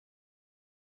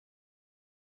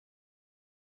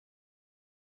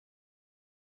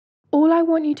All I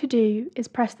want you to do is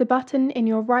press the button in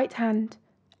your right hand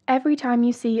every time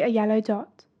you see a yellow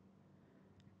dot.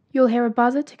 You'll hear a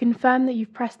buzzer to confirm that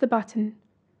you've pressed the button.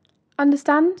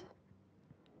 Understand?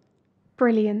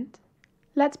 Brilliant.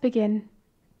 Let's begin.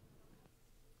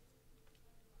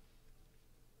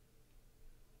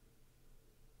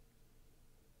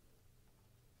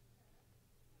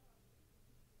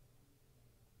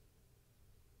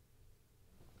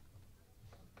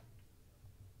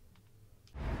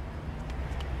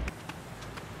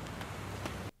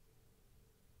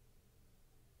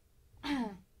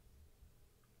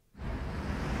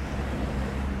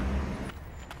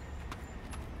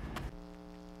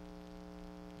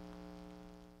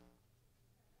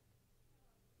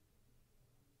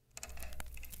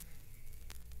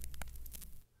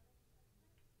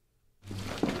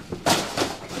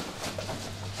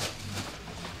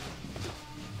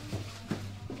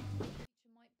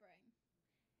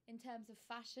 In terms of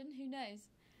fashion, who knows?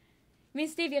 Me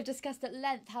and Stevie have discussed at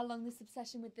length how long this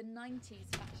obsession with the 90s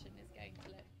fashion is going to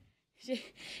look.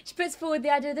 She puts forward the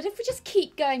idea that if we just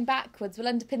keep going backwards, we'll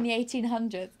end up in the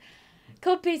 1800s.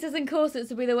 Codpieces and corsets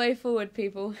will be the way forward,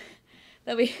 people.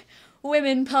 There'll be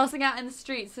women passing out in the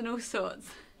streets and all sorts.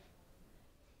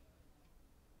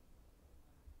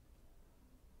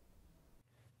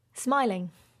 Smiling.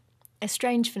 A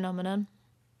strange phenomenon.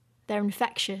 They're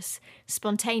infectious,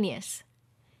 spontaneous.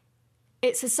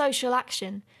 It's a social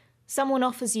action. Someone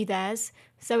offers you theirs,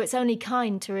 so it's only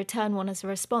kind to return one as a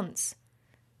response.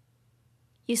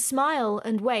 You smile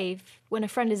and wave when a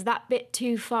friend is that bit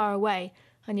too far away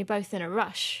and you're both in a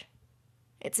rush.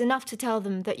 It's enough to tell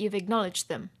them that you've acknowledged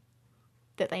them,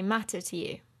 that they matter to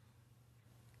you.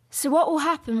 So what will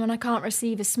happen when I can't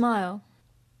receive a smile?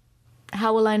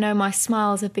 How will I know my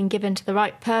smiles have been given to the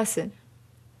right person?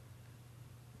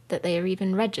 That they are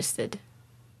even registered?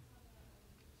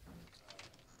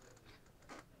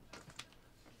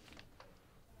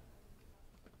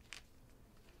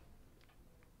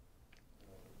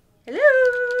 Hello!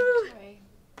 Sorry.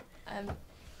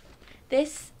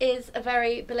 This is a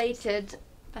very belated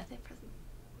birthday present.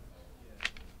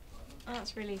 Oh,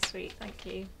 that's really sweet, thank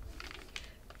you.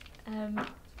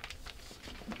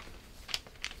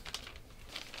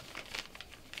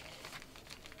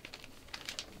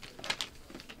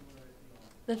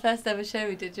 The first ever show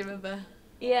we did, do you remember?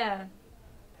 Yeah.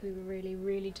 We were really,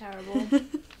 really terrible.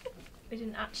 We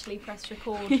didn't actually press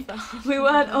record for We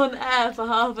weren't on air for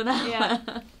half an hour. Yeah.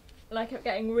 And I kept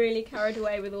getting really carried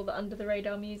away with all the under the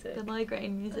radar music. The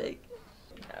migraine music.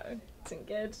 No, it isn't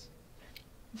good.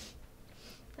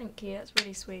 Thank you, that's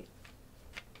really sweet.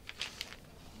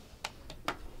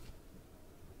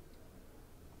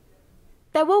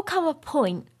 There will come a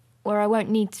point where I won't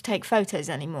need to take photos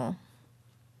anymore.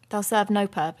 They'll serve no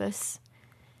purpose.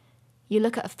 You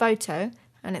look at a photo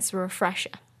and it's a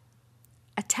refresher.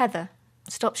 A tether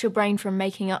stops your brain from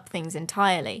making up things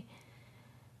entirely.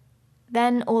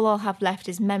 Then all I'll have left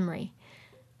is memory.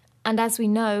 And as we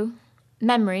know,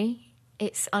 memory,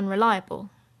 it's unreliable.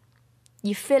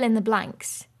 You fill in the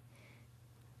blanks.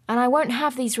 And I won't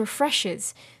have these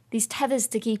refreshers, these tethers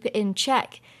to keep it in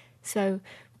check. So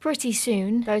pretty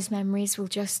soon, those memories will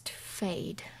just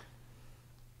fade.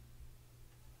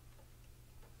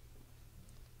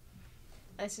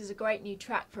 This is a great new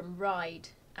track from Ride,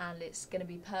 and it's going to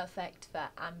be perfect for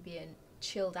ambient,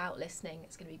 chilled out listening.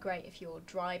 It's going to be great if you're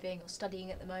driving or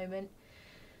studying at the moment.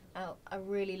 I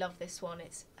really love this one.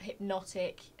 It's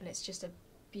hypnotic and it's just a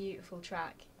beautiful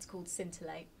track. It's called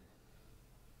Scintillate.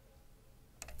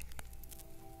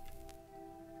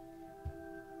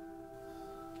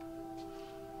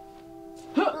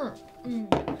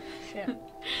 Shit.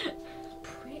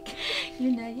 Prick.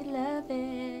 You know you love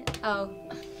it. Oh,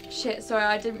 shit, sorry,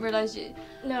 I didn't realise you...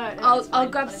 No, I'll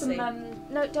fine, grab honestly. some,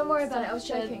 No, don't worry about it, I was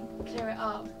stuff to joking. clear it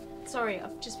up. Sorry,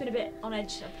 I've just been a bit on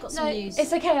edge. I've got No, some news.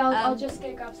 it's okay, I'll just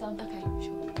go grab some. Okay,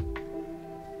 sure.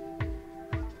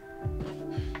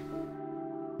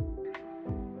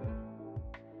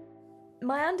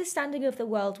 My understanding of the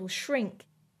world will shrink.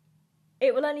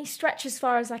 It will only stretch as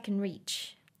far as I can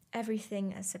reach.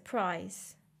 Everything a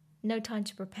surprise. No time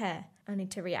to prepare, only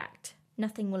to react.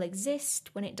 Nothing will exist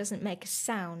when it doesn't make a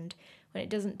sound, when it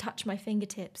doesn't touch my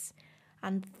fingertips.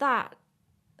 And that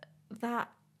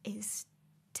is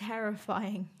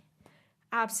terrifying.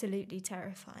 Absolutely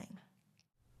terrifying.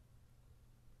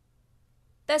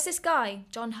 There's this guy,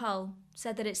 John Hull,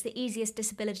 said that it's the easiest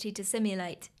disability to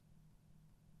simulate.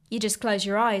 You just close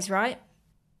your eyes, right?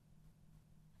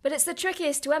 But it's the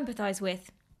trickiest to empathise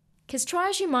with. Because try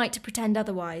as you might to pretend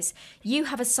otherwise, you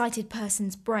have a sighted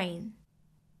person's brain.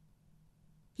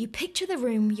 You picture the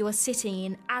room you are sitting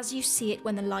in as you see it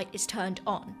when the light is turned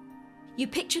on. You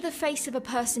picture the face of a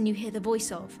person you hear the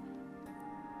voice of.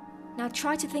 Now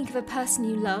try to think of a person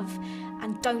you love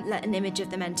and don't let an image of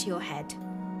them enter your head.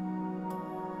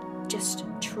 Just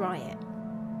try it.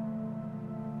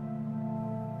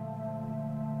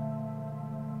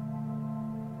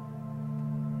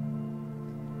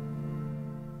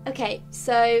 Okay,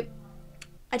 so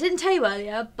I didn't tell you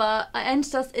earlier, but I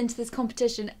entered us into this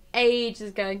competition ages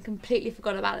ago and completely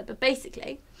forgot about it. But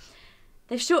basically,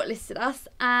 they've shortlisted us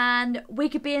and we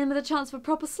could be in with a chance for a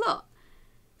proper slot.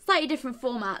 Slightly different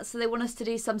format, so they want us to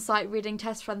do some sight reading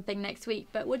test run thing next week.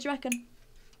 But what do you reckon?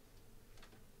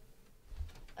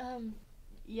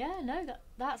 Yeah, no,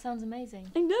 that sounds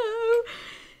amazing. I know.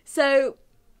 So,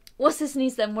 what's this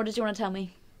news then? What did you want to tell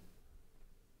me?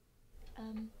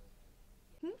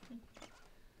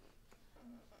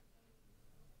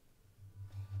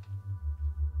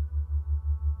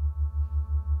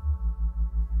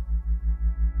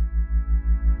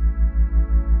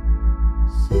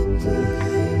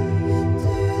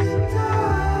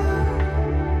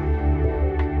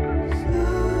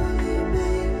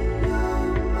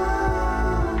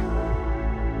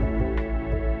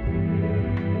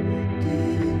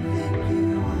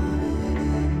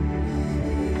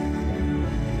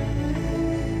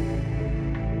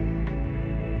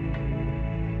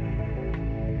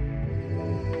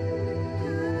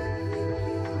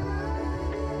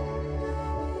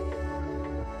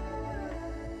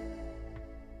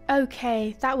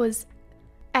 Okay, that was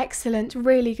excellent,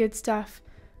 really good stuff.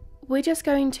 We're just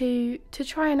going to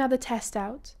try another test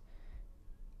out.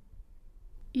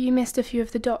 You missed a few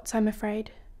of the dots, I'm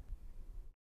afraid.